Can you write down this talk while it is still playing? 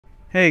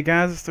Hey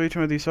guys, it's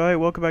 320 Solid.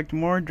 Welcome back to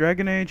more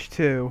Dragon Age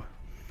 2.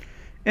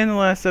 In the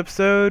last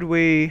episode,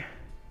 we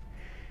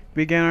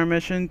began our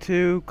mission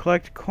to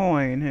collect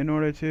coin in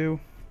order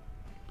to,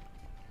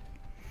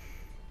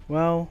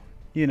 well,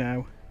 you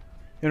know,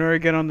 in order to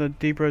get on the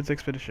Deep Roads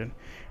expedition.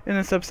 In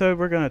this episode,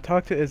 we're going to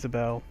talk to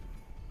Isabel.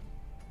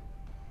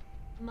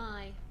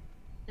 My,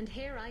 and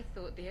here I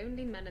thought the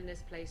only men in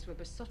this place were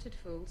besotted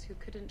fools who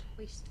couldn't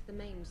hoist the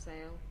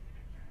mainsail.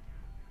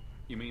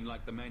 You mean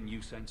like the men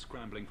you sent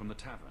scrambling from the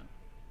tavern?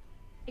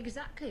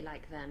 Exactly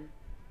like them.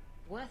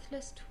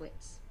 Worthless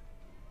twits.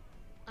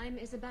 I'm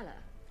Isabella.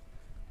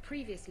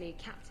 Previously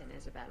Captain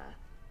Isabella.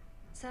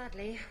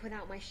 Sadly,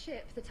 without my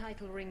ship, the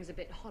title rings a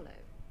bit hollow.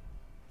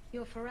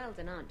 You're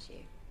Ferelden, aren't you?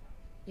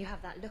 You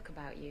have that look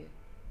about you.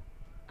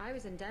 I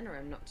was in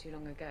Denerim not too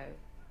long ago.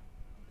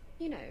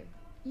 You know,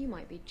 you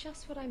might be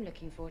just what I'm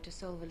looking for to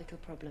solve a little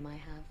problem I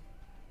have.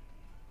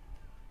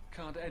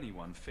 Can't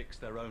anyone fix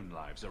their own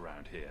lives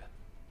around here?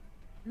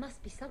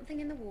 Must be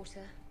something in the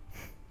water.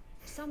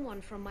 Someone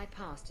from my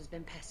past has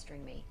been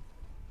pestering me.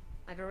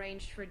 I've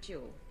arranged for a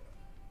duel.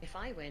 If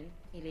I win,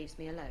 he leaves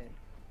me alone.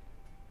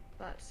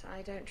 But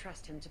I don't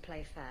trust him to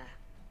play fair.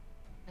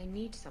 I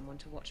need someone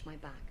to watch my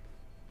back.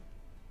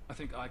 I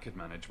think I could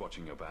manage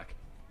watching your back.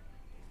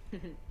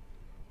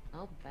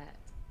 I'll bet.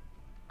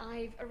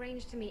 I've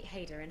arranged to meet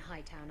Hader in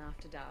Hightown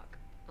after dark.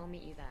 I'll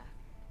meet you there.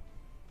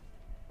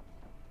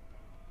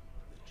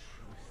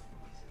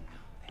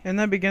 And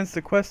that begins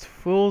the quest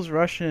Fools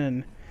Rush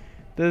In.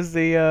 This is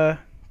the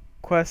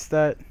quest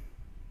that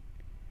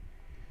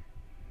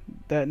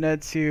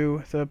nets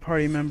you the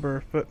party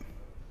member, but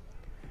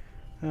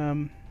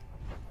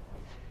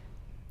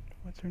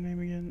what's her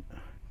name again?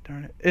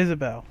 Darn it,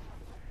 Isabel.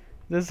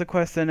 This is the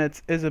quest that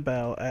nets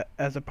Isabel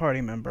as a party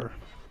member.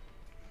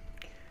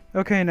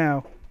 Okay,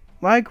 now,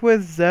 like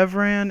with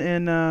Zevran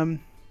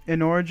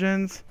in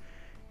Origins,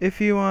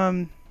 if you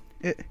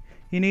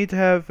you need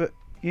to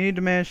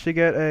manage to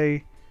get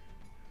a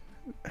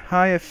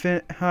high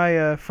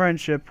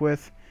friendship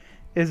with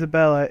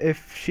Isabella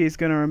if she's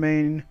gonna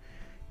remain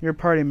your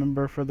party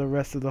member for the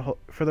rest of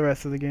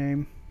the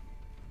game.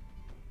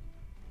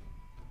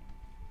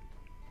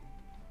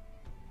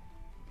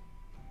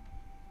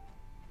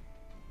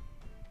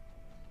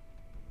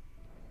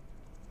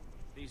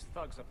 These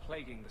thugs are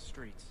plaguing the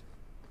streets.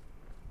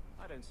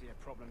 I don't see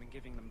a problem in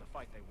giving them the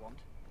fight they want.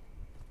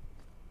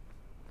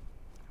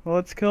 Well,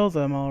 let's kill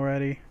them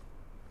already.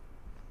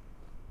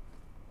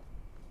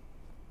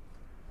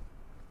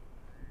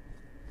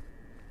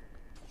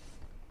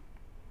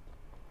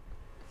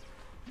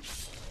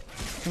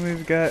 And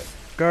we've got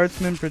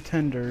guardsmen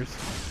pretenders.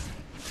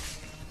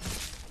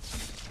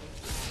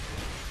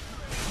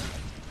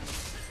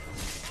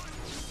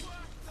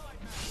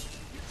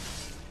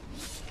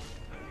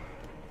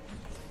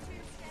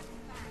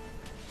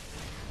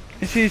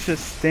 And she's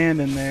just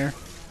standing there.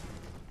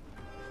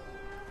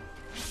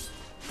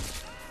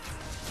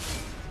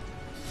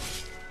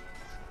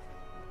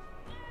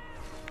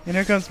 And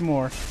here comes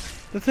more.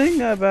 The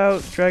thing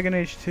about Dragon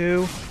Age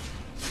 2,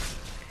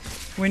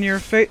 when you're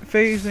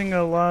facing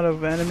a lot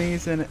of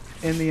enemies in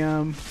the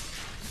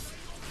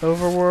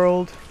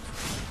overworld,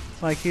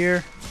 like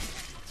here,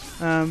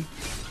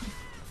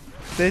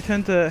 they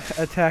tend to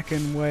attack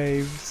in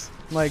waves.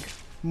 Like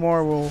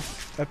more will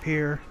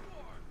appear.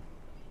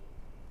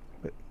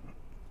 But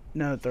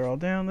now that they're all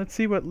down, let's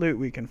see what loot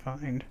we can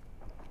find.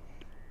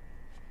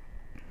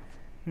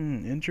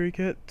 Injury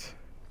kit.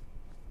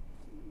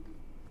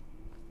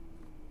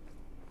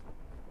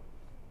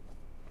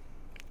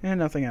 And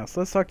nothing else.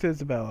 Let's talk to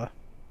Isabella.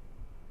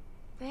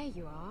 There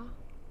you are.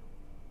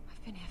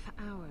 I've been here for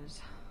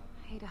hours.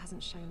 Hader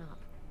hasn't shown up.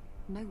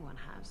 No one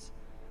has.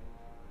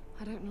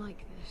 I don't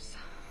like this.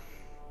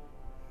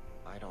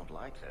 I don't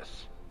like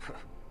this.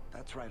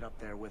 That's right up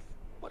there with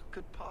what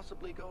could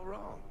possibly go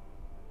wrong.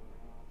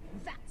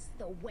 That's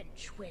the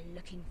wench we're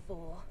looking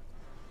for.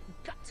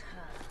 Gut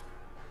her.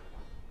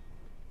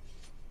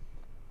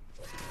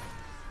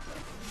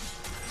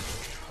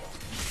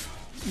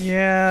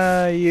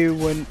 Yeah, you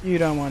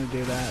don't want to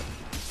do that.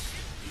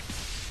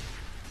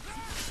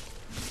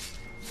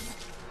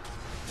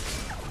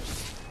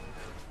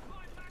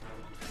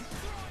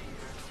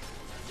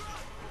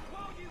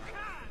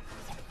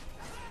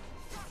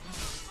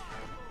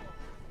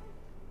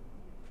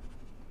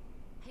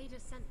 Hader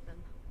sent them.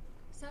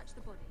 Search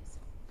the bodies.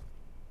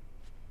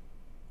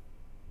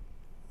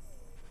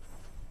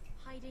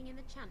 Hiding in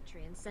the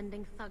chantry and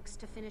sending thugs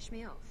to finish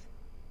me off.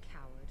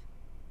 Coward.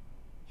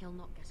 He'll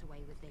not get away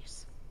with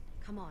this.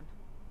 Come on.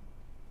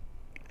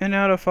 And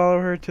now to follow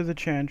her to the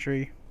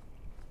chantry.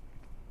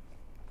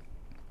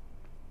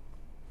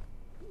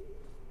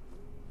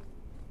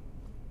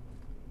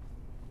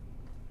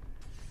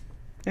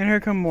 And here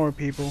come more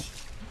people.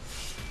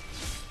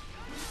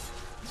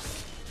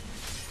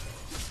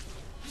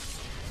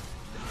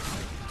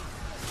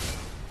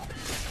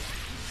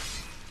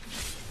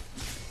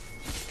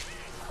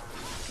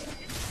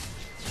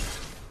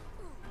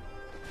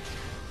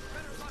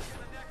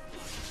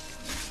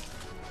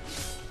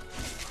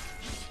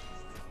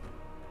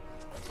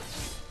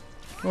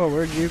 Whoa,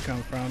 where'd you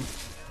come from?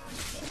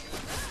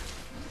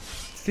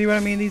 See what I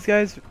mean? These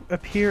guys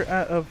appear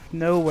out of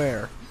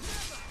nowhere.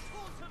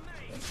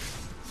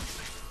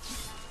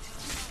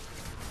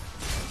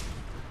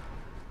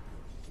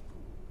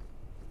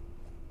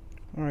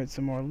 Alright,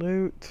 some more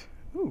loot.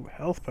 Ooh,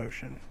 health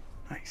potion.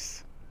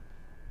 Nice.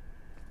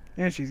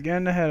 And she's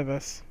getting ahead of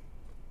us.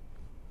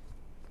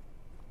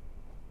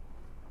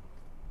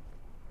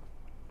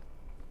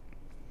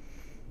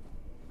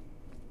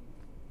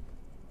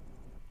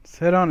 Let's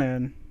head on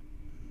in.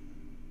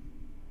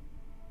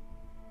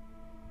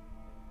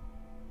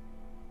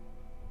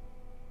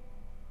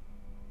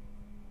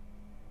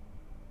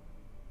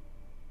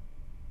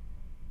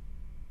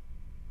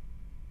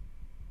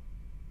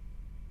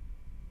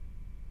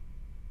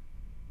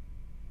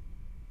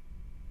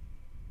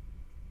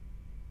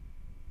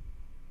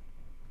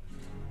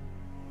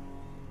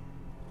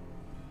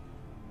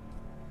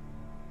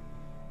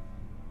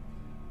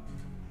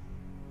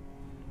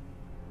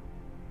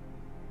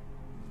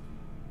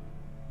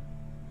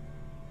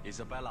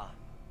 Isabella,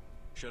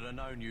 should have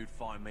known you'd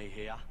find me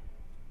here.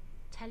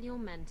 Tell your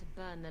men to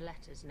burn the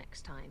letters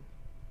next time.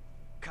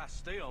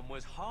 Castillon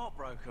was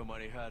heartbroken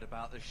when he heard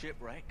about the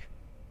shipwreck.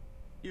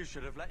 You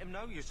should have let him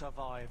know you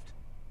survived.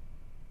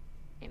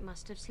 It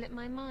must have slipped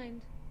my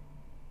mind.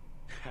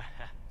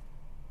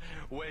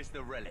 Where's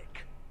the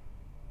relic?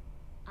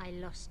 I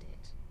lost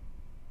it.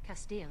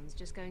 Castillon's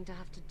just going to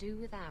have to do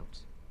without.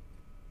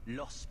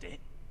 Lost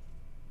it?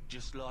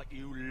 Just like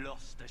you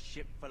lost a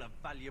ship full of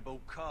valuable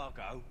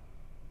cargo?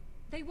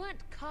 They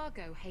weren't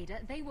cargo,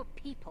 Hader. They were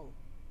people.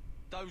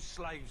 Those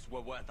slaves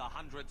were worth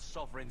 100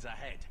 sovereigns a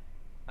head,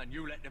 and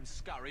you let them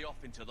scurry off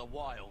into the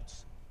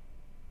wilds.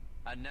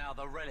 And now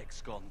the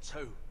relic's gone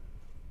too.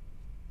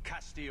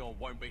 Castillon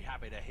won't be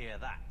happy to hear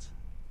that.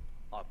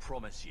 I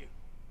promise you.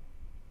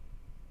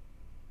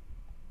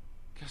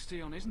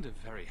 Castillon isn't a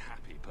very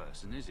happy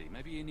person, is he?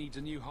 Maybe he needs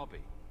a new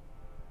hobby.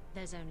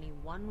 There's only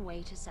one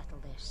way to settle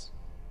this.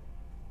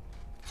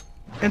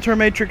 Enter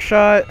matrix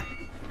shot.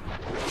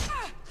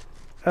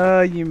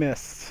 You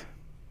missed.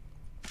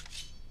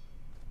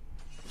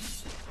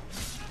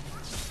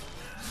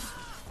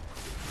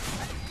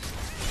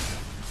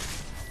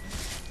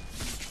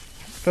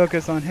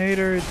 Focus on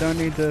Hader. Don't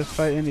need to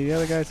fight any of the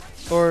other guys.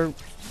 Or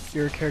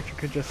your character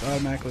could just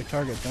automatically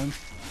target them.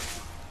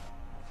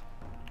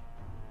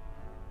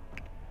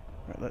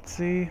 Alright, let's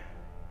see.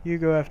 You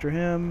go after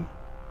him.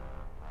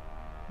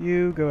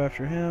 You go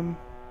after him.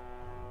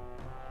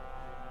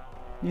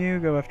 You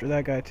go after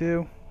that guy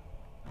too.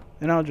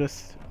 And I'll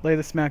just lay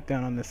the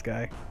smackdown on this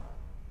guy.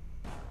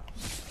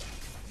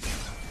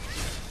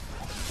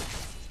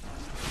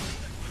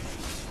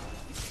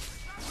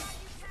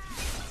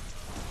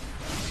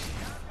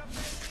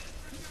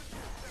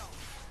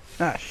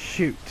 Ah,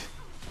 shoot.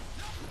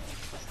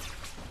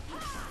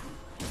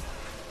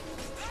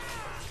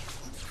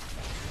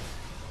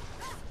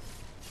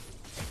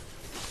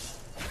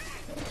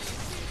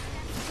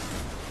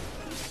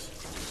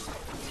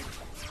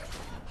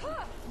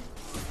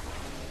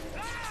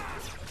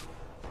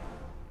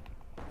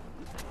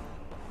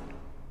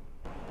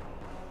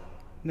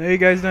 No, you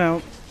guys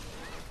don't.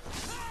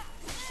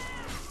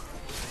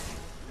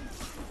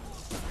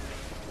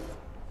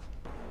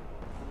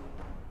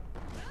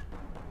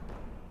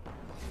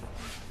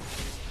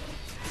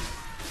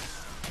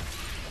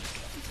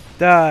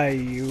 Die,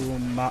 you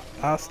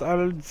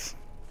bastards.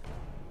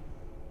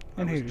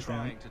 And I was Hader's down.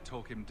 trying to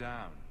talk him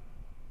down.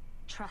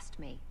 Trust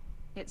me,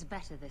 it's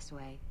better this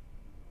way.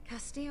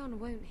 Castillon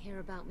won't hear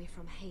about me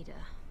from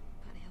Hader,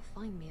 but he'll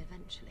find me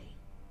eventually.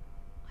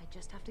 I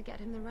just have to get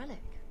him the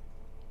relic.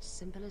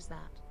 Simple as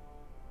that.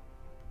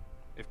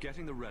 If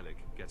getting the relic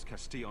gets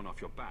Castillon off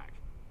your back,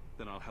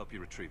 then I'll help you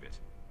retrieve it.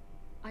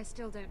 I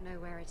still don't know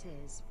where it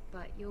is,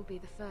 but you'll be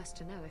the first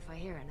to know if I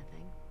hear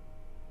anything.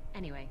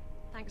 Anyway,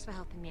 thanks for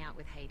helping me out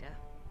with Hader.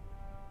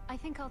 I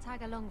think I'll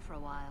tag along for a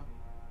while.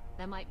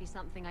 There might be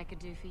something I could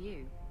do for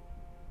you.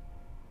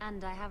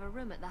 And I have a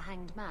room at the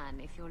Hanged Man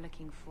if you're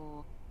looking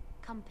for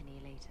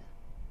company later.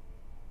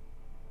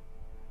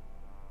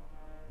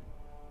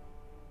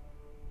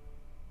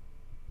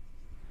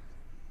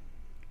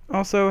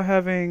 Also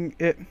having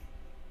it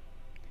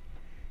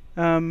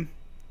having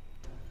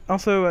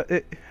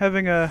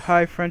a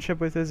high friendship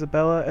with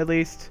Isabella, at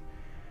least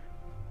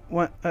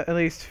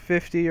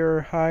 50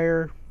 or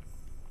higher,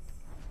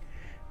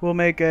 will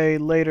make a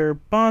later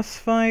boss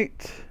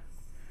fight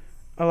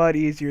a lot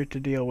easier to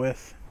deal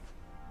with.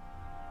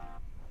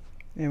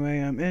 Anyway,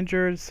 I'm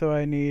injured, so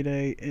I need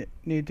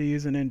to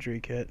use an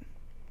injury kit.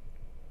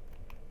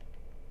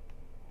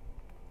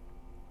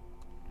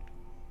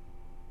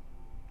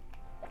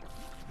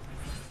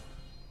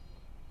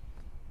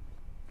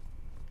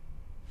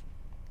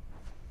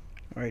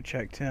 Alright,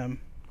 checked him.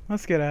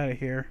 Let's get out of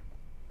here.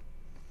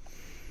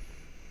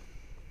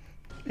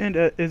 And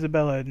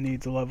Isabella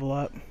needs a level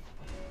up.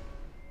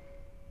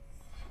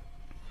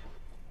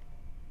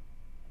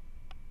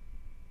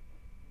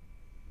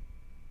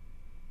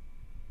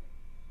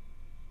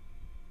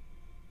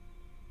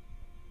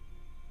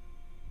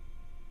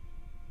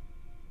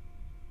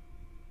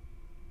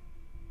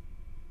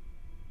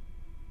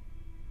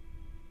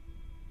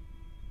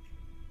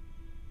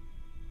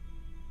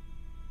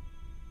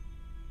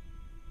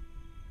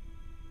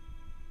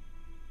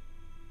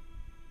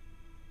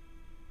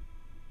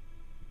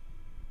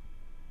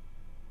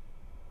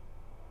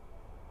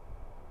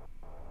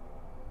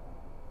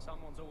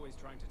 Someone's always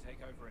trying to take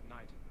over at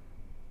night.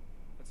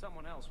 But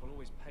someone else will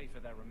always pay for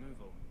their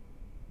removal.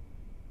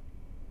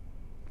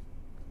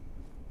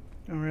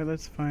 Alright,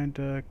 let's find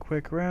a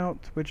quick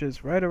route, which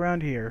is right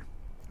around here.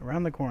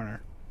 Around the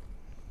corner.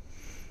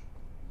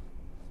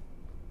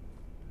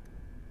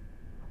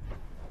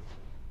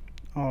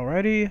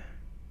 Alrighty.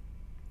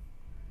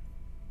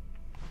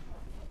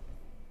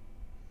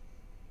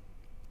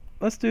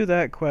 Let's do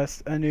that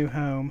quest, A New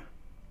Home.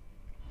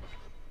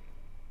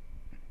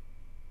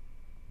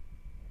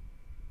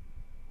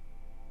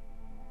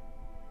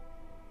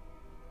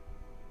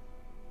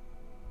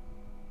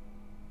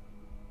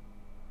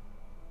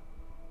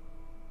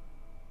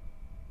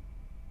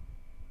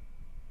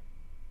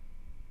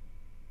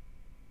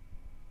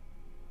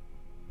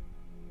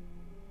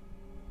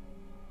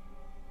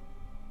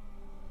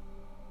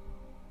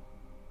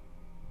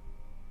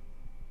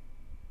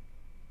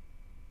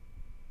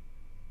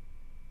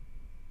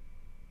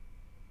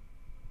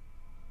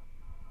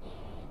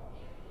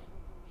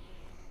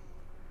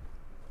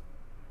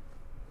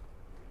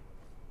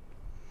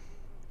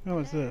 What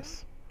was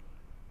this?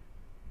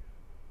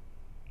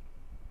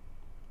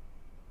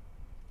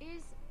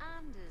 Is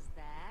Anders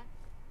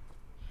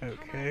there?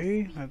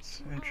 Okay,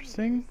 that's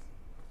interesting.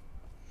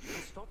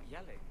 Stop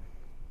yelling.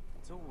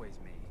 It's always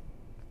me.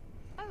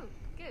 Oh,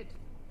 good.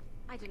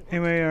 I didn't want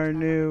Anyway, to our talk about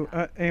new,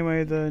 that.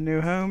 anyway, the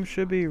new home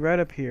should be right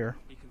up here.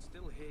 He can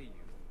still hear you.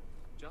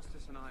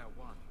 Justice and I are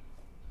one.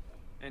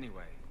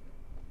 Anyway,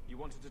 you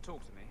wanted to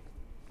talk to me?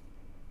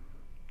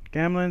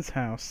 Gamlen's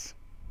house.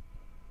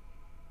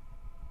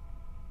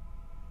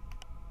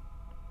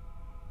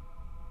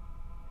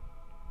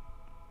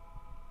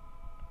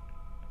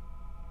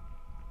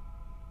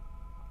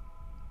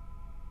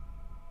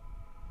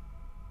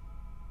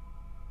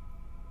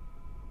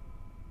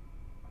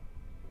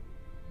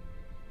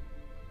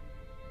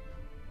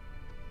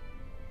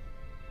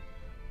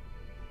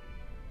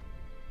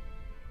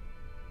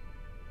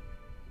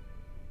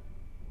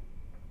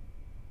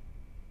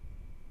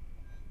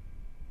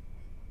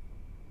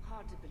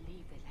 Hard to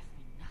believe they left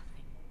me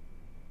nothing.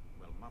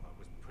 Well, Mother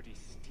was pretty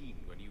steamed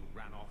when you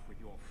ran off with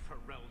your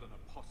Ferelden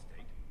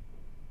apostate.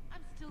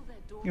 I'm still their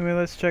daughter. Anyway,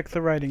 let's check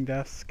the writing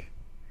desk.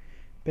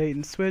 Bait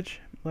and switch,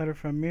 letter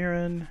from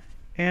Mirren,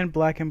 and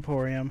Black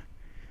Emporium.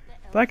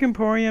 Black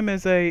Emporium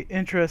is a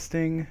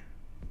interesting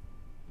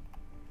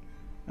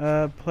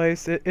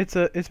place.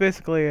 It's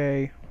basically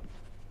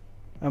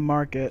a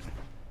market.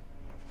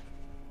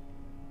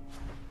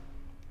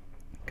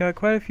 Got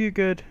quite a few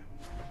good.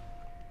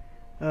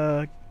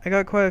 I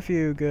got quite a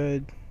few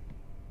good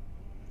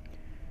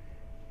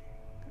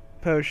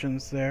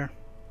potions there.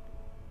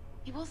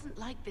 He wasn't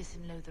like this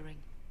in Lothering.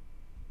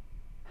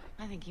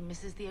 I think he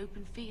misses the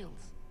open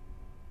fields.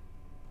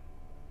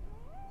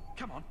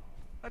 Come on,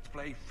 let's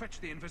play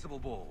Fetch the Invisible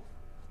Ball.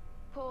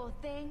 Poor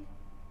thing.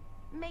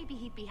 Maybe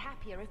he'd be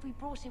happier if we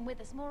brought him with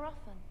us more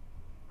often.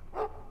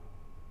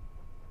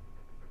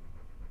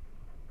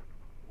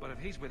 But if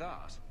he's with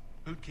us,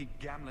 who'd keep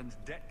Gamlen's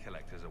debt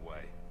collectors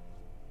away?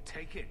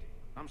 Take it.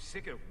 I'm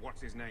sick of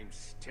what's-his-name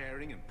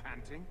staring and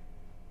panting.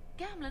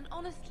 Gamlen,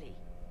 honestly,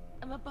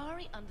 a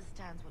Mabari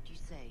understands what you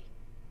say.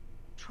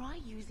 Try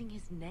using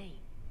his name.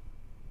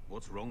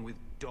 What's wrong with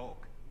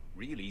Dog?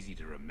 Real easy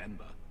to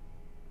remember.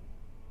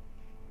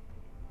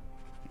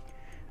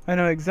 I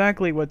know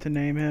exactly what to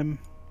name him.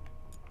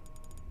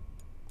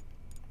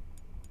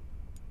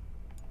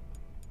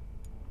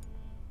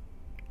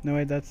 No,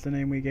 wait, that's the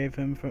name we gave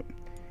him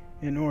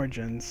in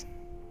Origins.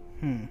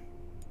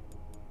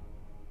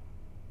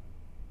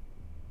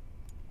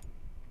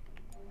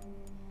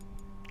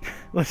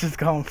 Let's just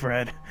call him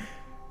Fred.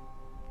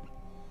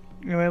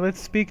 Anyway, let's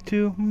speak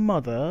to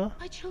Mother.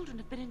 My children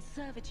have been in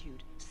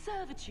servitude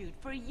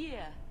for a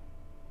year.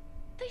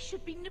 They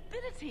should be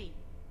nobility.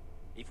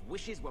 If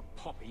wishes were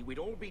poppy, we'd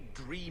all be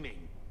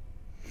dreaming.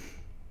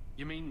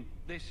 You mean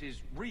this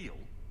is real?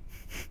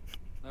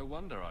 No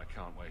wonder I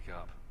can't wake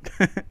up.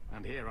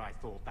 And here I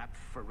thought that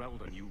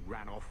Ferelden you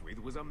ran off with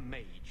was a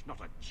mage, not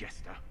a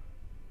jester.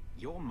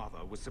 Your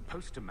mother was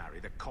supposed to marry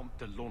the Comte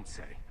de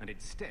Launcey, and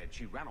instead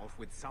she ran off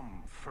with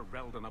some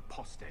Ferelden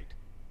apostate.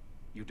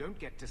 You don't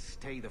get to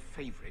stay the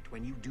favorite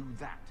when you do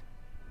that.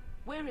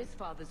 Where is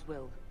Father's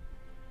will?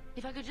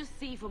 If I could just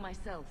see for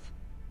myself.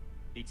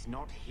 It's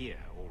not here,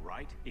 all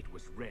right? It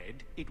was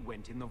read, it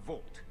went in the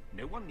vault.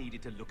 No one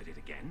needed to look at it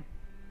again.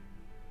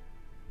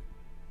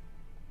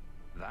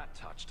 That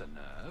touched a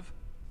nerve.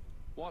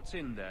 What's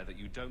in there that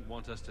you don't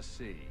want us to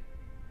see?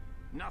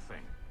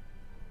 Nothing.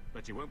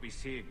 But you won't be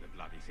seeing the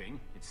bloody thing.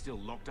 It's still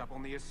locked up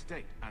on the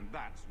estate, and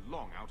that's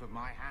long out of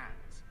my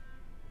hands.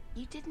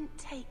 You didn't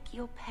take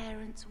your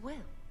parents'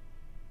 will.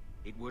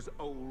 It was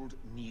old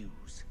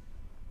news.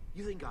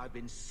 You think I've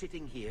been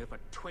sitting here for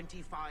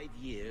 25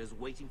 years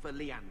waiting for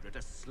Leandra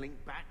to slink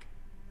back?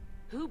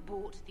 Who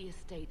bought the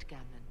estate,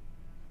 Gamlen?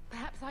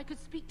 Perhaps I could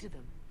speak to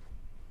them.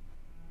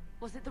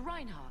 Was it the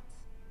Reinhardts?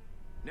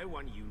 No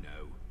one you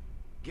know.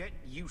 Get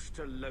used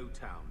to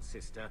Lowtown,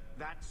 sister.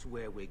 That's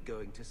where we're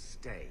going to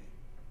stay.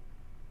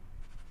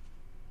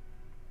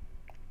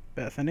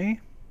 Bethany?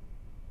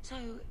 So,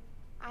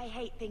 I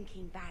hate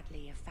thinking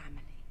badly of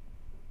family.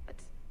 But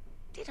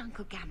did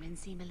Uncle Gamlin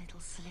seem a little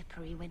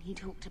slippery when he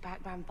talked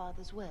about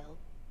Grandfather's will?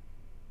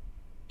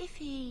 If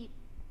he,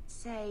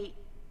 say,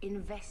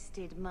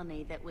 invested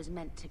money that was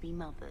meant to be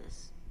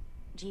Mother's,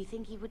 do you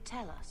think he would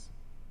tell us?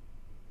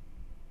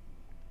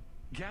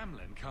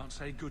 Gamlin can't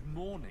say good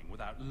morning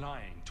without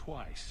lying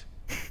twice.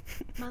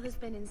 Mother's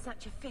been in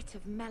such a fit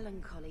of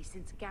melancholy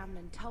since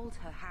Gamlin told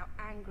her how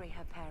angry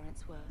her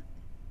parents were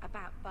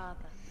about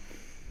Father.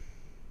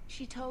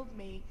 She told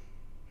me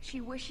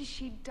she wishes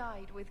she'd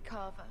died with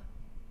Carver.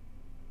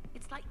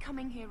 It's like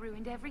coming here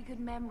ruined every good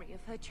memory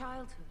of her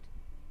childhood.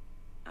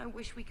 I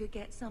wish we could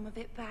get some of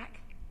it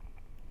back.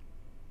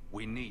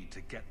 We need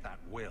to get that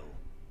will.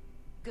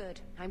 Good.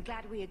 I'm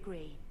glad we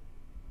agree.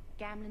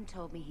 Gamlin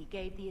told me he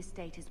gave the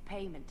estate as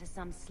payment to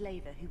some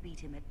slaver who beat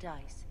him at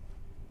dice.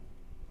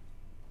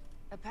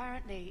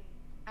 Apparently,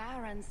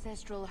 our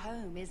ancestral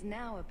home is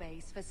now a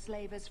base for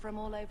slavers from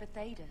all over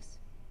Thedas.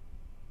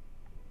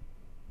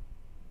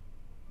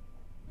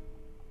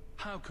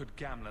 How could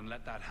Gamlin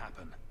let that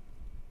happen?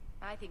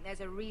 I think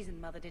there's a reason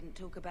Mother didn't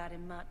talk about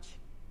him much.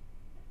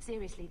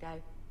 Seriously,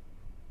 though,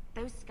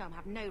 those scum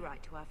have no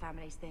right to our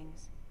family's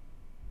things.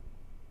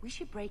 We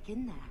should break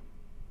in there.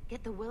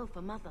 Get the will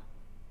for Mother.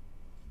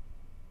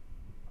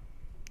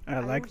 I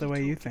like the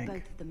way you talked to think.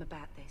 both of them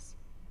about this.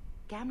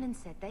 Gamlin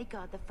said they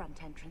guard the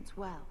front entrance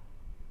well.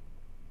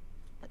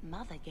 But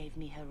Mother gave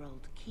me her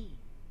old key.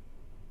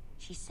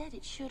 She said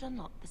it should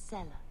unlock the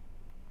cellar.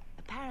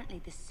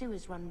 Apparently the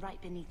sewers run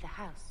right beneath the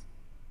house.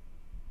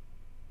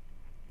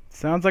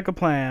 Sounds like a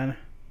plan.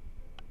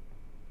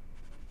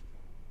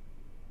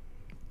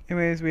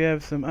 Anyways, we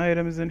have some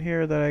items in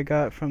here that I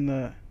got from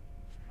the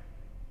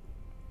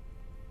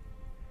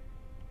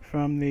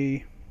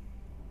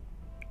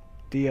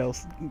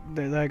DLC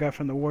that I got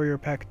from the Warrior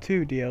Pack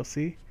 2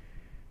 DLC.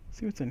 Let's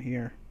see what's in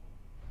here.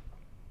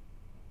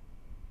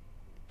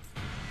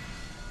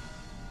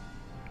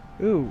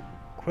 Ooh,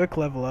 quick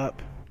level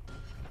up.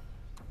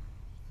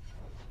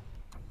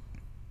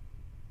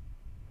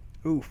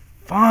 Ooh,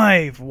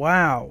 5!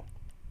 Wow!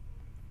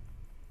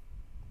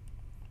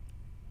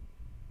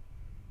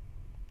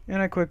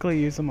 And I quickly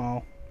use them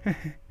all.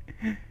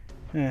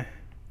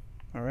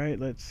 Alright,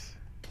 let's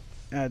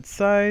add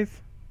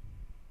scythe.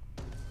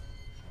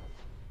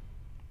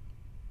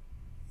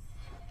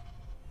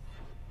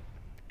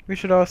 We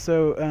should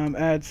also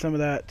add some of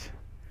that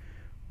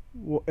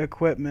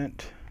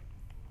equipment.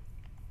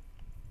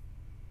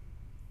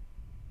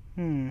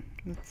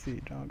 Let's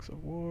see, Dogs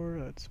of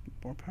War, that's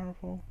more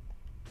powerful.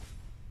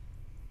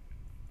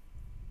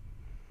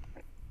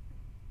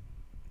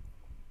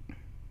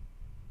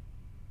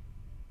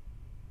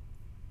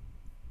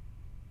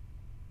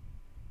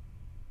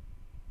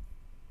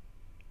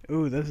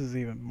 Ooh, this is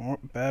even more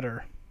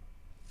better.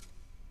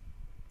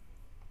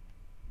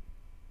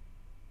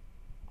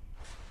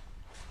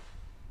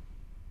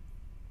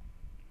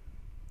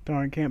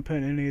 Darn, can't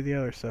put any of the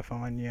other stuff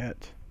on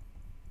yet.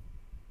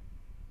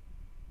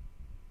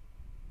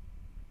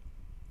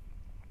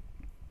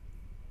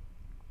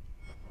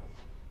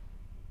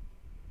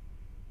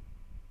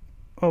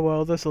 Oh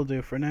well, this'll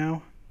do for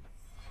now.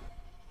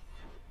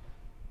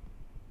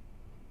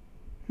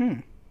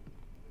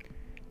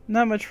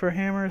 Not much for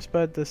hammers,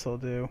 but this'll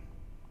do.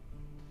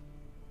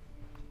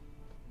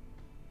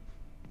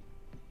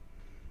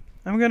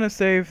 I'm gonna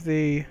save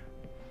the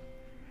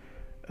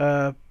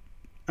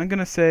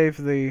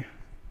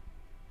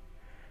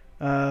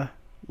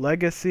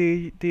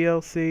Legacy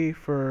DLC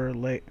for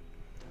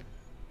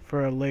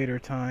a later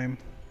time.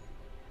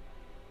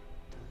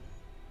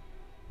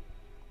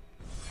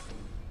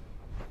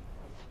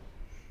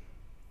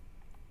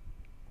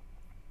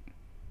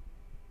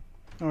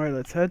 Alright,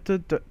 let's head to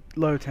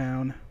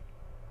Lowtown.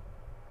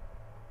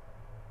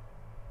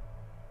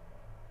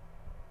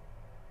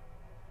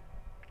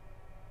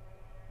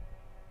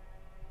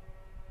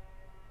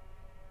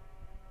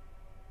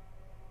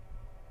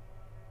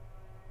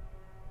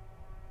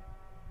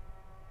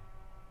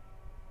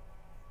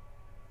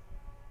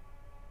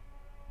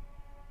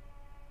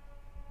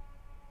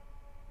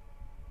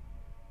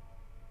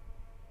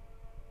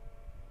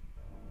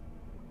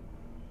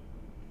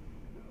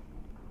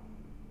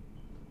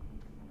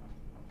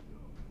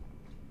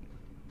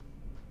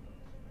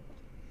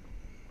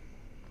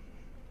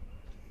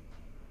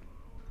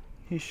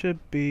 He should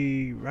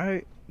be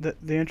right. The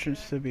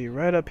entrance should be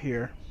right up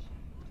here.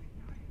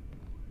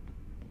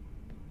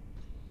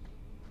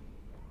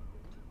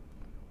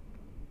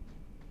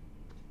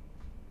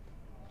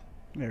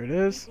 There it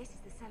is. This is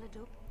the cellar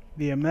door.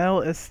 The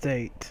Amel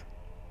Estate.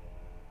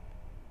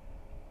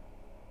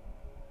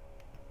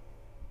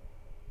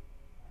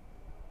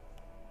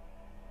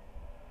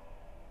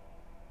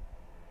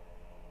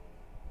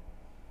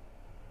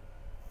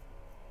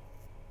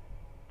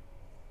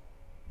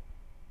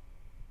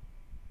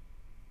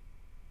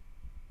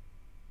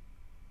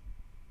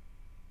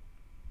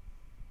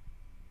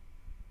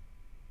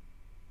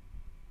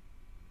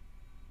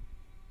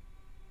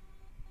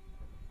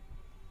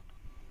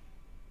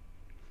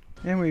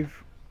 And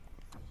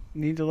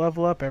need to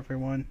level up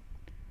everyone.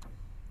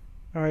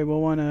 Alright,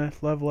 we'll want to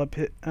level up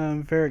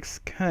Varric's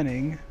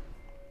cunning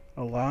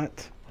a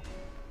lot.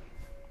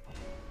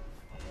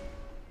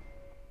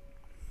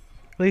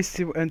 At least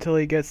until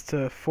he gets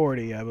to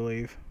 40, I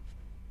believe.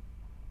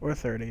 Or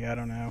 30, I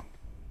don't know.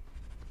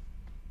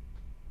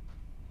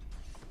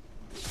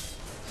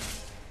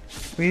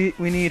 We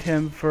need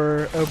him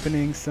for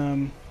opening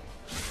some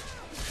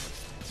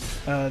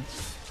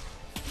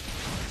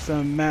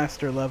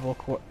master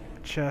level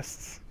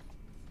chests.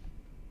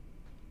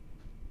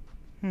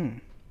 Let's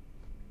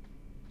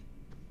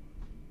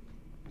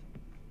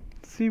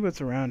see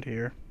what's around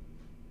here.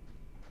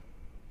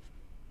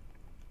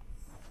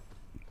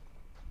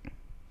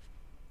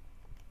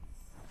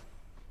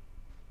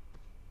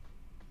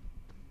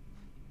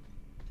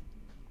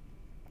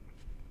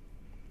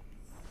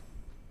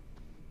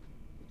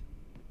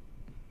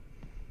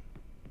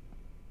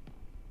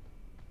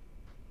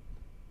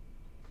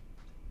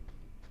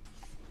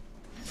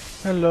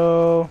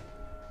 Hello.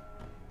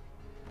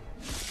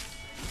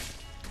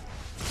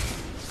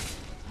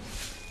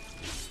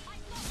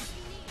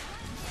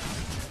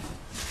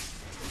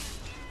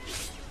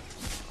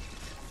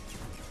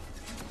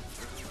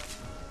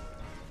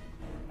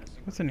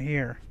 What's in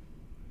here?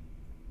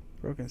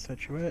 Broken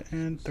statuette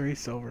and 3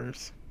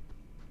 silvers.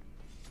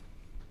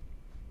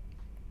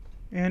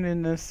 And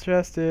in this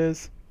chest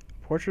is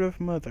Portrait of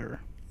Mother.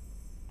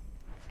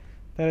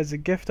 That is a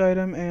gift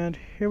item, and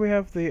here we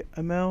have the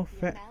Amel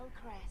crest.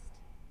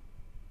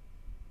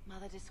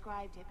 Mother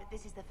described it, but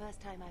this is the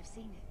first time I've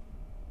seen it.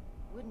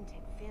 Wouldn't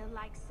it feel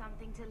like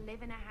something to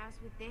live in a house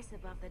with this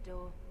above the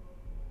door?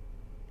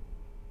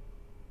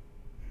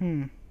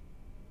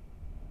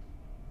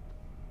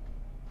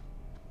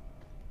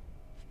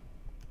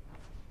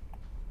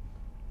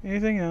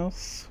 Anything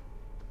else?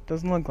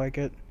 Doesn't look like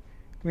it.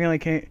 We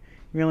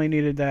only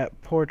needed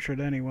that portrait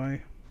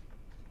anyway.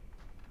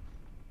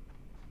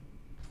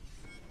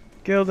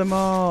 Kill them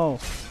all!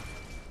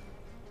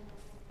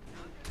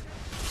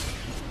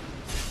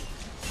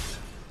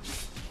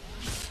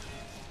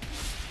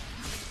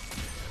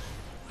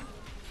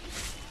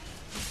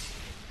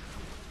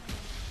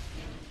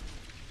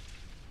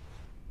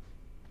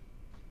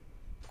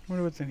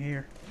 Wonder what's in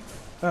here.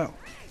 Oh.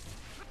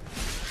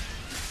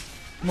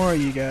 More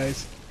of you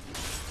guys.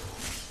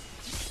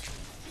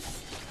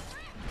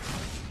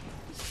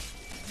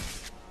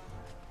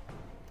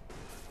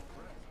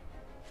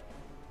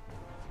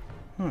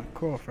 Huh,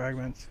 cool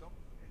fragments.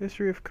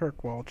 History of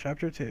Kirkwall,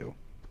 Chapter 2.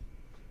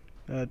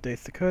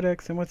 Dates the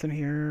Codex, and what's in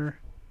here?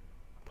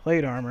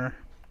 Plate armor.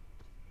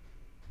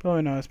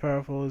 Probably not as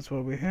powerful as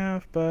what we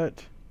have,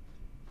 but...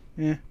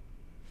 eh.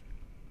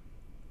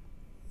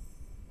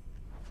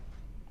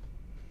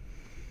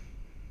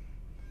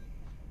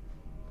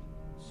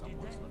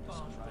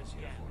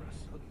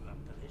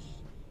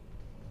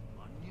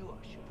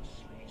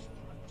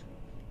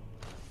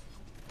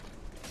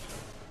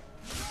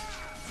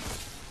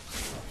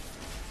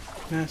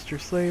 Master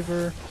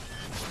Slaver.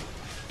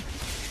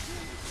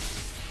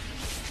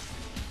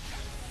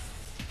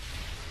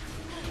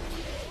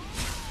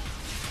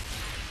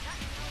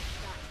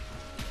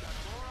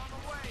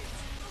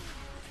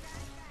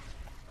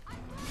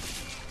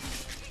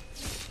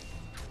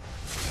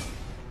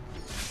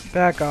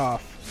 Back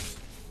off.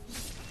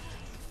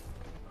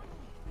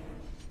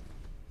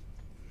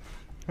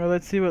 Alright,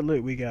 let's see what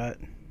loot we got.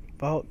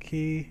 Vault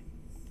key.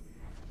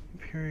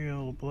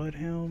 Imperial blood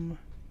helm.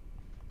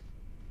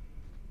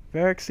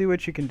 Varric, see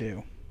what you can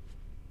do.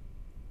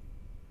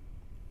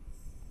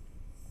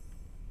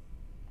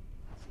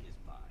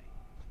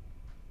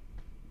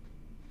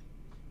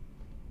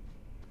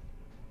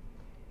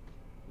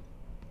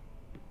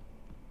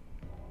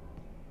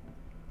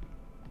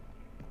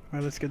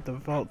 Alright, let's get the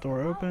vault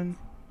door open.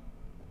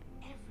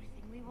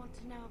 Everything we want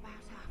to know about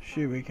our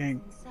Shoot, we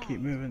can't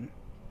keep moving.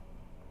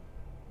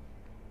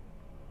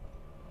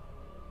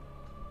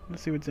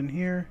 Let's see what's in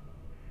here.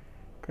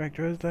 Cracked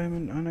rose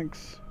diamond,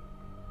 onyx.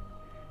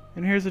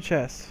 And here's a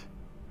chest.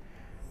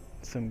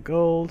 Some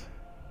gold.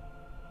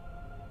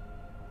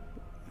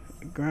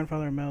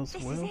 Grandfather Mel's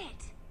will. This is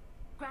it.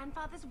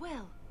 Grandfather's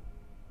will.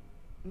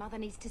 Mother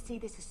needs to see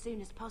this as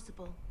soon as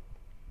possible.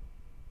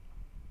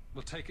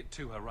 We'll take it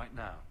to her right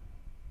now.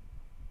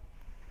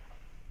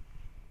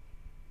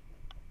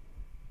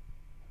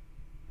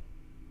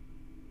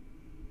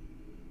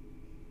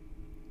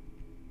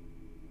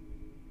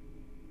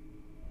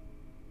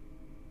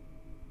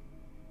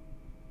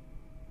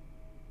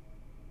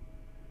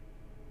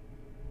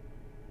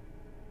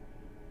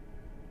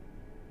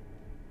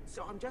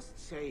 So I'm just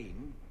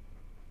saying,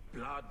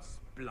 blood's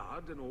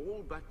blood and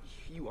all, but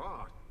you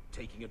are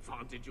taking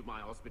advantage of my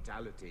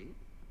hospitality.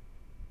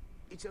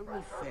 It's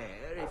only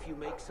fair if you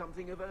make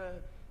something of a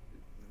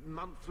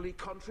monthly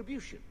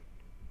contribution.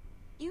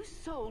 You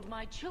sold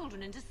my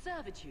children into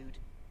servitude.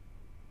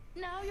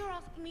 Now you're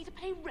asking me to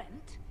pay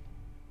rent?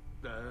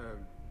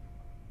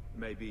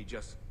 Maybe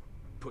just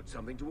put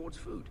something towards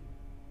food.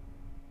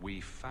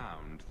 We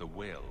found the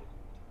will.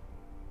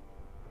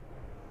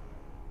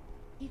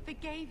 He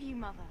forgave you,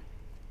 Mother.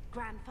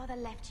 Grandfather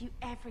left you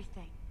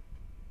everything.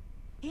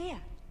 Here,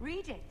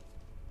 read it.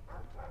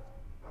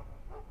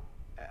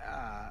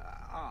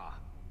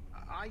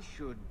 I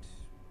should...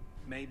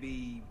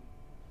 maybe...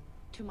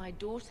 To my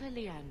daughter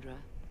Leandra,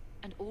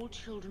 and all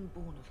children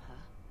born of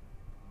her,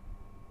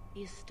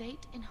 the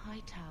estate in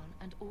Hightown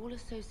and all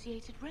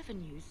associated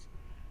revenues.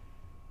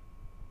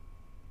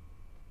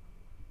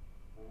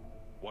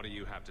 What do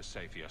you have to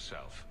say for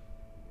yourself?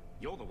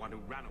 You're the one who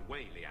ran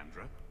away,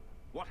 Leandra.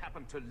 What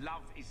happened to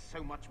love is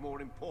so much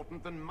more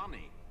important than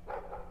money.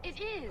 It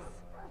is!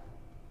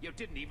 You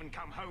didn't even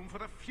come home for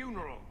the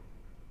funeral.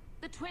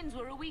 The twins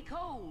were a week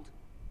old.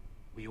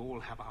 We all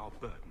have our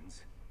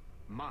burdens.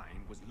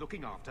 Mine was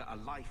looking after a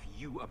life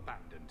you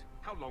abandoned.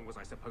 How long was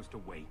I supposed to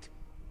wait?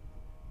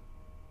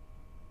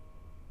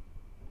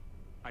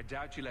 I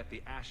doubt you let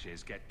the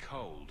ashes get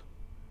cold.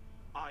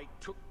 I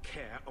took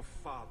care of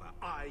Father.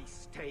 I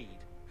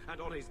stayed.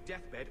 And on his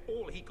deathbed,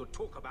 all he could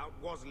talk about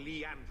was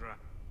Leandra.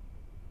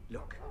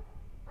 Look,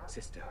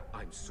 sister,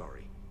 I'm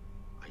sorry.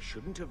 I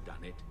shouldn't have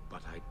done it,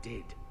 but I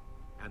did.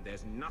 And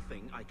there's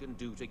nothing I can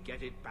do to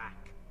get it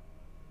back.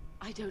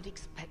 I don't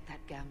expect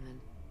that, Gamlen.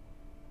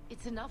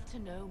 It's enough to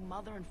know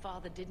Mother and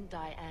Father didn't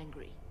die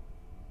angry.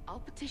 I'll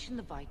petition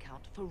the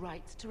Viscount for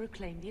rights to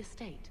reclaim the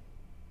estate.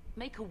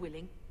 Make her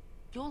willing,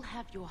 you'll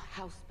have your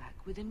house back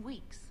within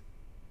weeks.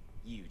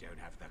 You don't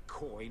have the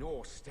coin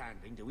or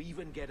standing to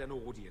even get an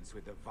audience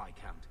with the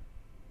Viscount.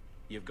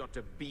 You've got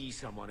to be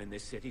someone in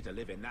this city to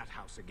live in that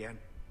house again.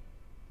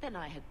 Then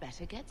I had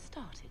better get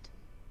started.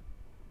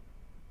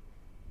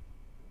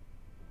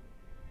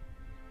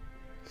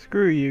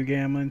 Screw you,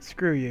 Gamlen.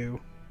 Screw you.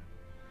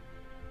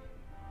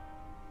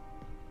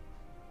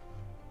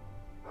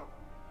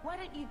 Why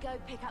don't you go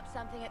pick up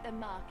something at the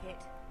market?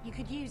 You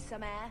could use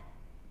some air.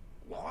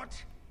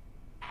 What?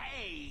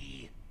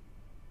 Hey!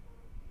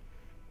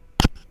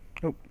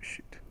 Oh,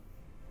 shoot.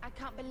 I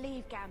can't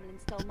believe Gamlen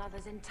stole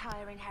Mother's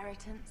entire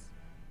inheritance.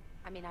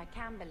 I mean, I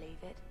can believe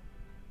it.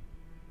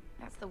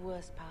 That's the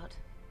worst part.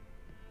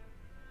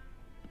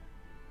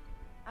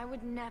 I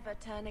would never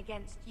turn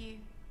against you.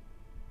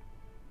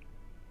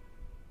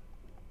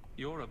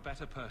 You're a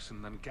better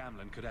person than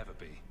Gamlen could ever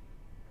be.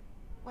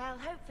 Well,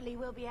 hopefully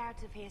we'll be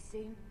out of here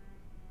soon.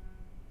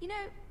 You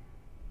know,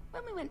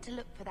 when we went to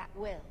look for that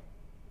will,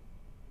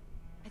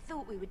 I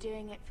thought we were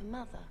doing it for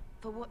Mother,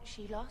 for what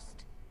she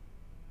lost.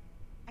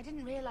 I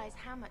didn't realize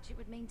how much it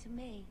would mean to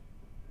me.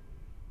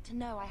 To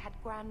know I had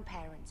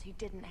grandparents who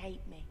didn't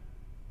hate me.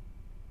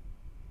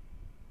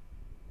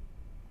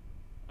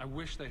 I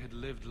wish they had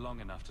lived long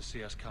enough to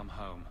see us come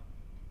home.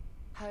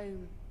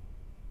 Home.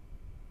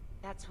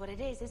 That's what it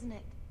is, isn't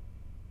it?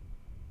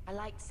 I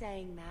like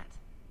saying that.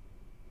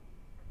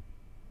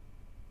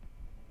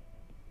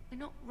 We're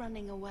not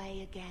running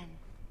away again.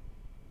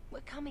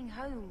 We're coming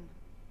home.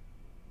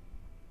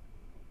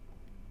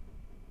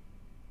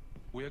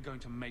 We're going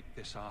to make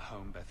this our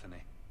home,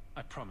 Bethany.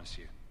 I promise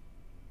you.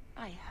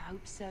 I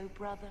hope so,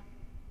 brother.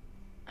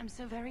 I'm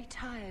so very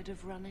tired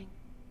of running.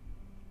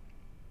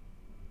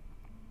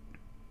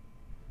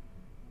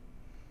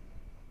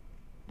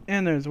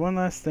 And there's one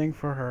last thing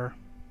for her.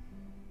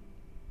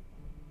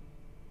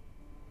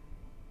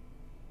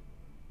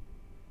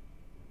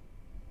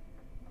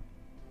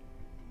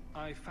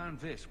 I found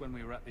this when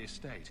we were at the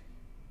estate.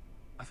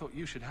 I thought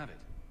you should have it.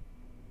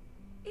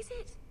 Is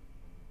it?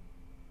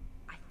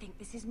 I think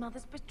this is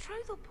Mother's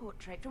betrothal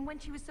portrait from when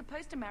she was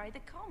supposed to marry the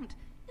Comte.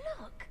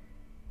 Look!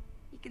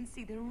 You can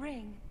see the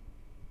ring.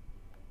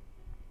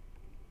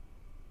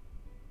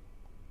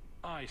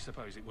 I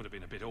suppose it would have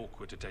been a bit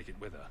awkward to take it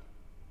with her.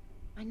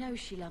 I know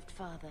she loved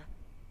Father.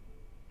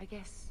 I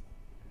guess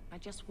I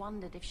just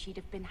wondered if she'd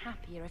have been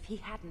happier if he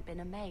hadn't been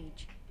a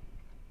mage.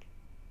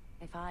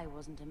 If I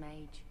wasn't a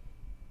mage.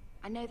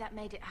 I know that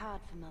made it hard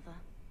for Mother.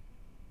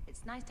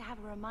 It's nice to have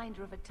a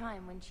reminder of a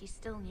time when she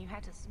still knew how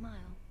to smile.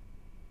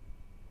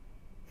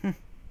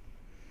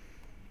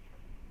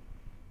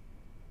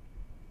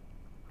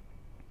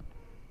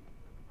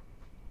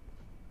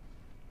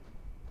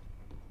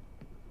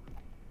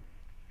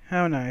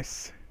 How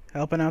nice.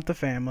 Helping out the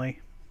family.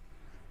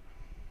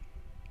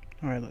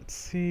 Alright, let's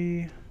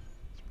see.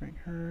 Let's bring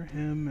her,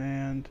 him,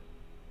 and...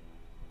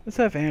 let's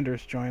have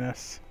Anders join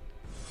us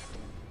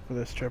for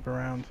this trip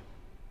around.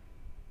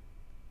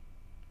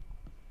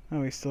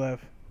 Oh,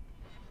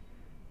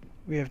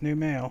 we have new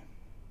mail.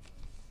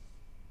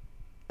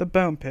 The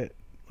Bone Pit.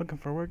 Looking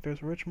for work,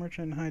 there's a rich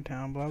merchant in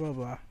Hightown, blah blah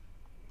blah.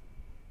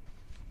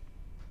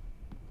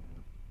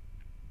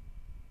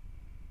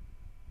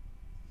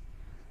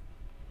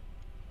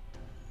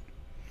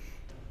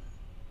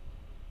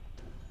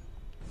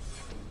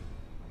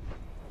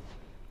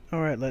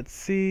 Alright, let's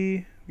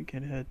see. We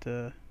can head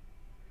to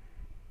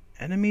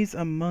Enemies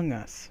Among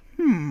Us.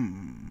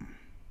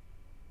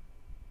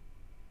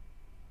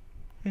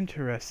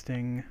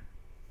 Interesting.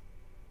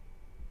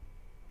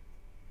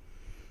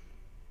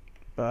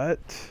 But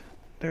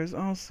there's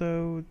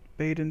also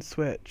bait and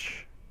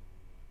switch.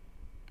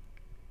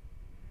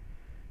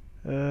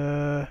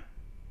 Let's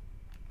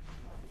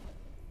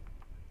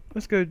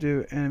go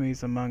do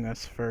Enemies Among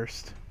Us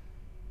first.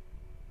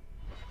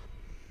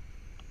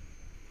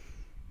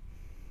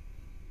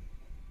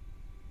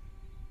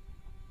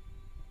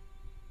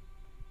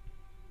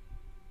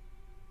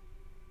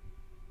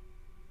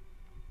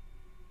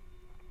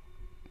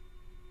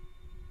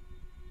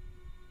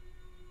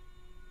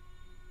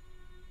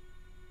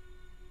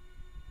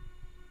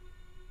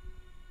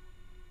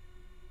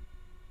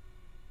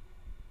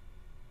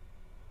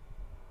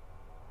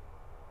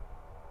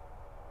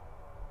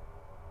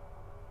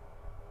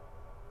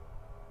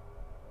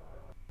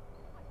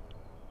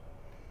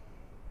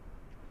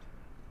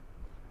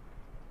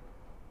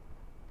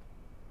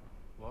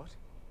 What?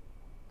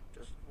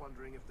 Just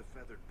wondering if the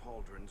feathered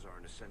pauldrons are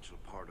an essential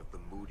part of the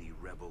moody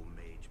rebel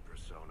mage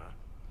persona.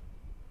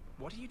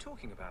 What are you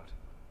talking about?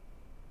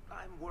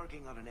 I'm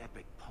working on an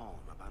epic poem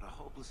about a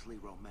hopelessly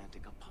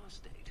romantic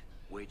apostate,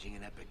 waging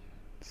an epic...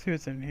 Let's see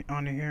what's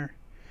on here.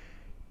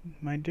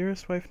 My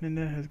dearest wife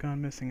Ninette has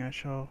gone missing. I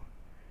shall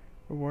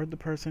reward the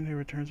person who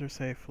returns her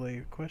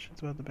safely. Questions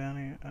about the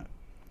bounty.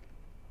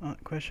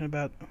 Question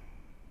about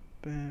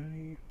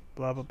Bethany.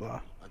 Blah blah blah.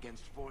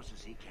 Against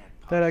forces he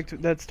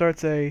can't That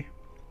starts a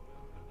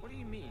What do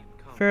you mean?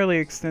 fairly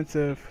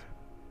extensive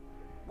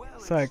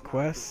side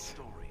quest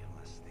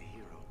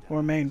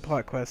or main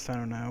plot quest. I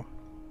don't know,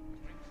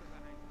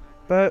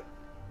 but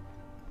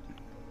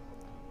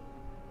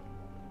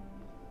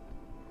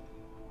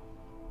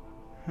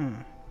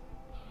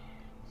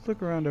let's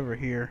look around over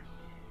here.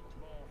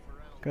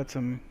 Got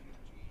some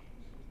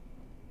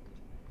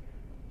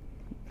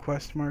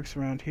quest marks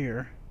around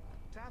here.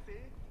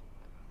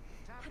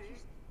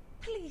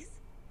 Please,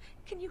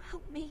 can you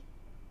help me?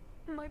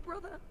 My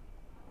brother.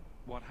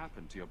 What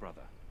happened to your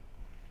brother?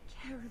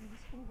 Karen was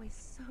always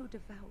so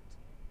devout,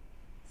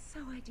 so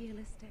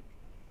idealistic.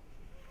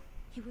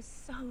 He was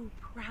so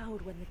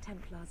proud when the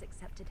Templars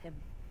accepted him.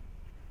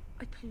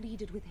 I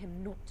pleaded with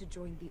him not to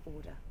join the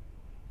Order,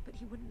 but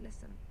he wouldn't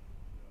listen.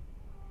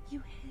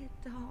 You hear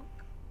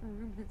dark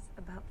rumors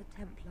about the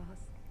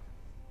Templars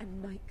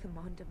and Knight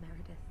Commander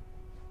Meredith.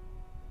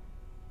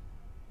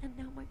 And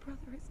now my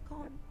brother is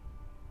gone.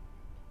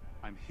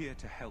 I'm here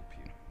to help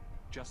you.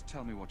 Just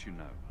tell me what you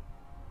know.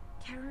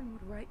 Karen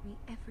would write me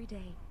every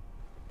day.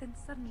 Then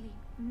suddenly,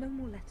 no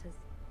more letters.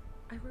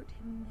 I wrote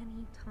him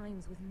many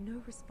times with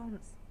no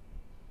response.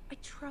 I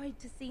tried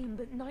to see him,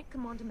 but Knight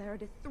Commander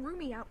Meredith threw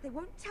me out. They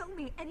won't tell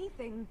me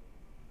anything.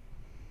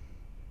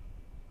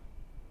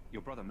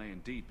 Your brother may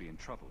indeed be in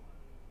trouble.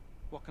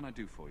 What can I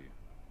do for you?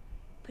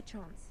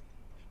 Perchance.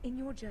 In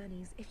your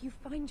journeys, if you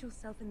find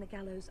yourself in the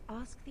gallows,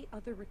 ask the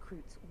other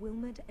recruits,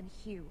 Wilmerd and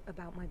Hugh,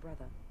 about my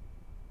brother.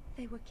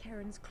 They were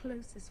Karen's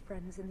closest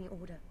friends in the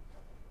Order.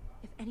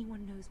 If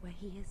anyone knows where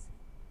he is,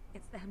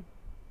 it's them.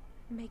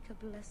 Make her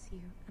bless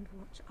you and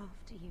watch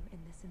after you in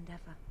this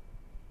endeavor.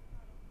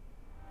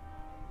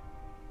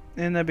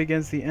 And that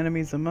begins the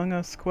Enemies Among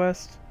Us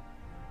quest.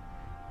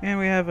 And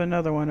we have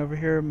another one over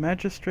here,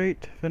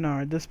 Magistrate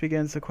Vinard. This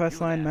begins the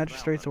quest line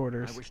Magistrate's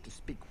Orders. I wish to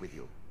speak with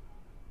you.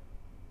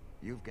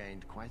 You've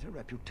gained quite a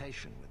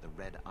reputation with the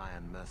Red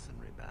Iron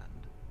Mercenary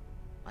Band.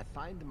 I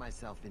find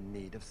myself in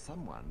need of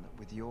someone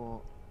with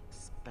your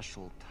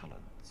special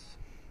talents.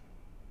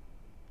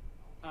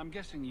 I'm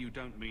guessing you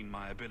don't mean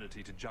my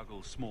ability to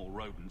juggle small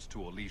rodents to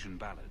Orlesian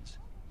ballads.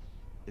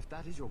 If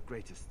that is your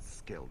greatest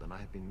skill, then I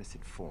have been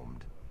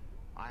misinformed.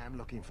 I am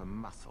looking for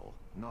muscle,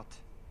 not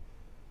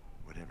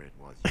whatever it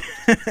was you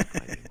were just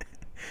describing.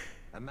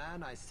 A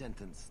man I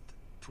sentenced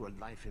to a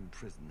life in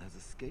prison has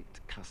escaped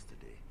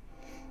custody.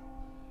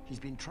 He's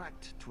been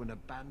tracked to an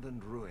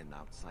abandoned ruin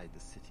outside the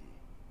city.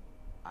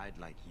 I'd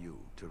like you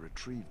to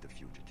retrieve the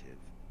fugitive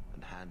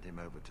and hand him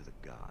over to the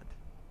guard.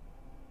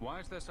 Why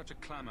is there such a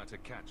clamor to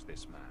catch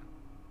this man?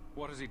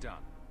 What has he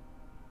done?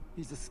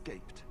 He's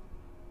escaped.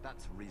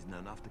 That's reason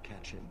enough to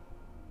catch him.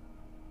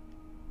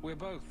 We're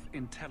both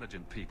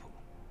intelligent people.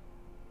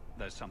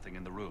 There's something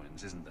in the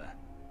ruins, isn't there?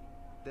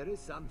 There is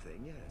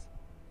something, yes.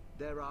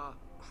 There are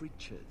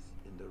creatures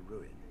in the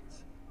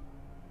ruins.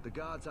 The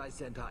guards I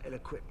sent are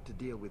ill-equipped to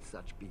deal with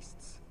such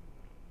beasts.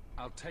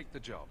 I'll take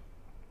the job.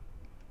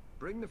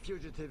 Bring the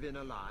fugitive in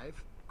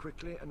alive,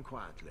 quickly and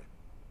quietly.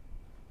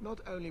 Not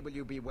only will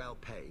you be well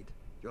paid,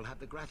 you'll have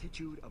the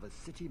gratitude of a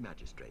city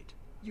magistrate.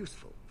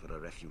 Useful for a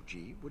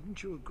refugee,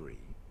 wouldn't you agree?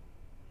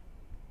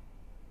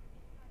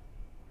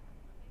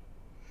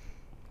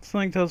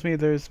 Something tells me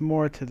there's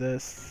more to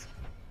this.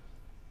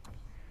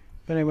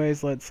 But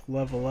anyways, let's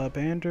level up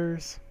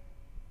Anders.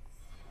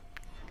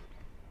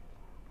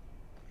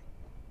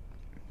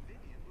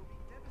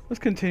 Let's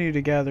continue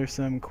to gather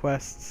some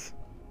quests.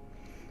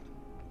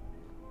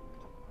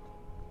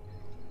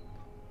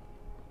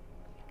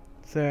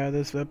 So yeah,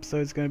 this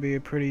episode's going to be a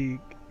pretty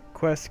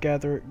quest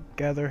gather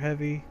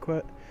heavy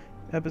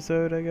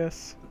episode, I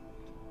guess.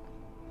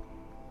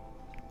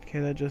 Okay,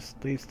 that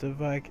just leads to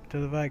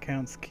the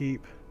Viscount's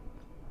Keep.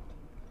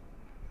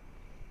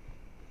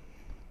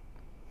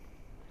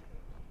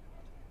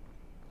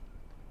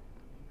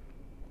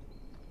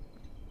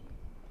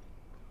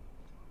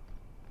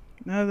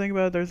 Now that I think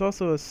about it, there's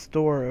also a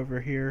store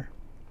over here.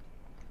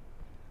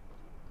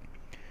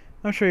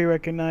 I'm sure you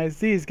recognize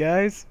these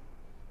guys.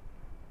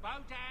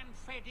 Bodan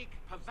Feddick,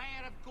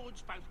 purveyor of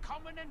goods both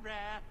common and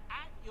rare,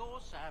 at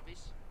your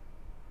service.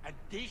 And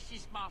this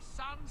is my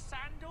son,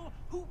 Sandal,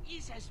 who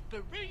is as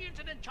brilliant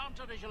an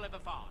enchanter as you'll ever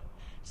find.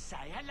 Say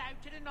hello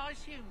to the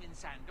nice human,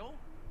 Sandal.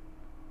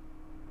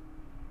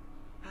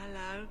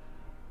 Hello.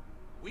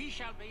 We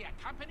shall be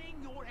accompanying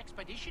your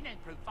expedition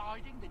and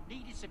providing the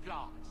needed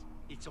supplies.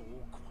 It's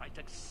all quite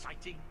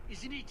exciting,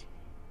 isn't it?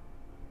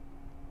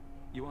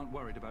 You aren't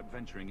worried about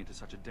venturing into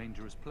such a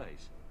dangerous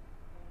place?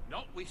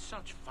 Not with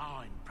such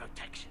fine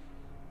protection.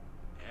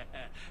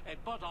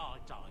 But I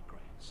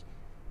digress.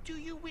 Do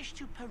you wish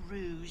to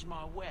peruse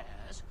my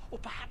wares, or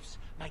perhaps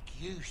make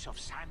use of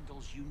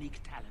Sandal's unique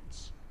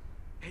talents?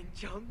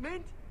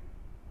 Enchantment?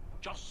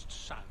 Just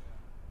so.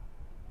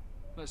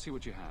 Let's see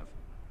what you have.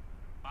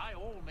 By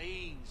all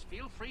means,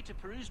 feel free to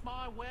peruse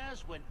my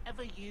wares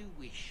whenever you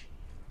wish.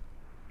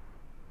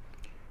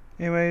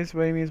 Anyways,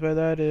 what he means by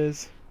that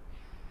is,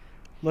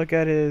 look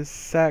at his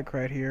sack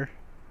right here.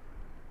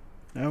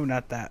 No,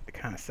 not that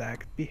kind of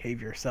sack.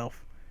 Behave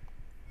yourself.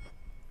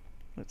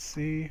 Let's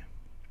see.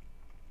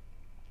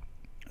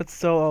 Let's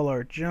sell all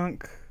our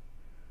junk.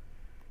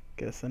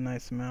 Get us a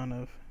nice amount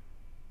of...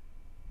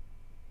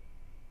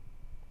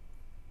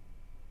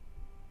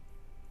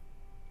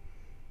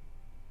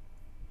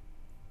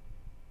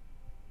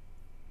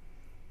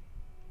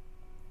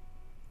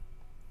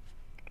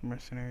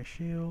 mercenary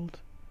shield.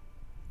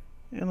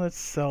 And let's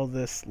sell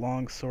this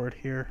longsword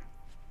here.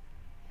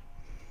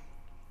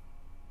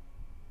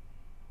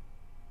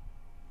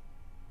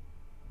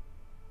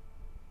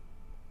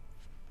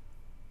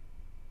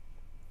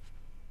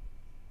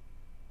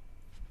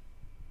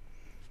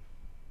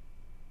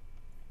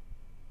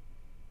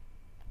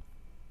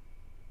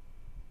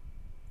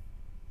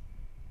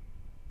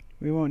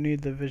 We won't need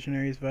the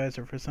Visionary's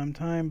Visor for some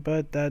time,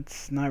 but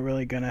that's not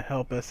really going to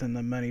help us in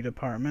the money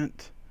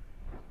department.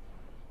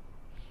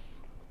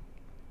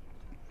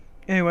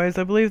 Anyways,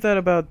 I believe that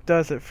about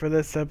does it for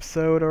this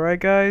episode. Alright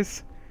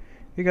guys,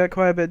 we got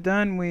quite a bit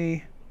done.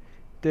 We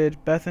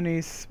did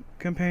Bethany's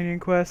companion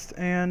quest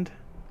and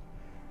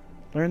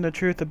learned the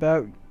truth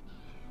about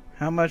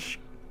how much,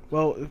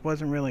 well, it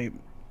wasn't really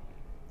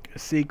a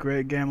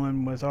secret.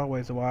 Gamlen was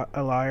always a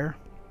liar.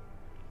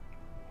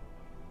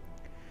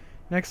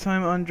 Next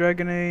time on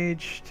Dragon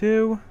Age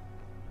 2,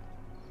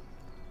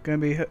 gonna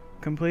be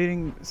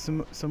completing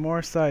some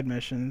more side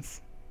missions.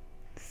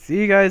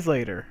 See you guys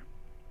later.